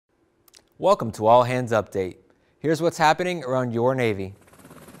Welcome to All Hands Update. Here's what's happening around your Navy.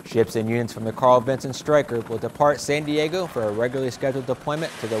 Ships and units from the Vinson strike group will depart San Diego for a regularly scheduled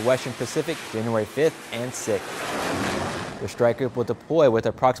deployment to the Western Pacific January 5th and 6th. The strike group will deploy with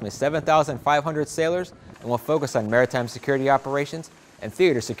approximately 7,500 sailors and will focus on maritime security operations and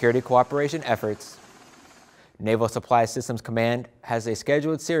theater security cooperation efforts. Naval Supply Systems Command has a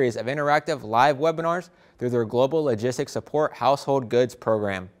scheduled series of interactive live webinars through their Global Logistics Support Household Goods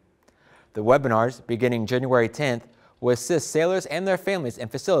program. The webinars, beginning January 10th, will assist sailors and their families in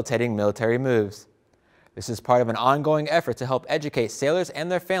facilitating military moves. This is part of an ongoing effort to help educate sailors and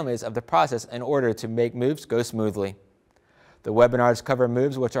their families of the process in order to make moves go smoothly. The webinars cover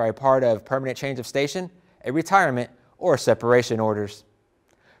moves which are a part of permanent change of station, a retirement, or separation orders.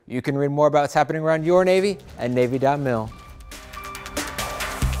 You can read more about what's happening around your Navy at Navy.mil.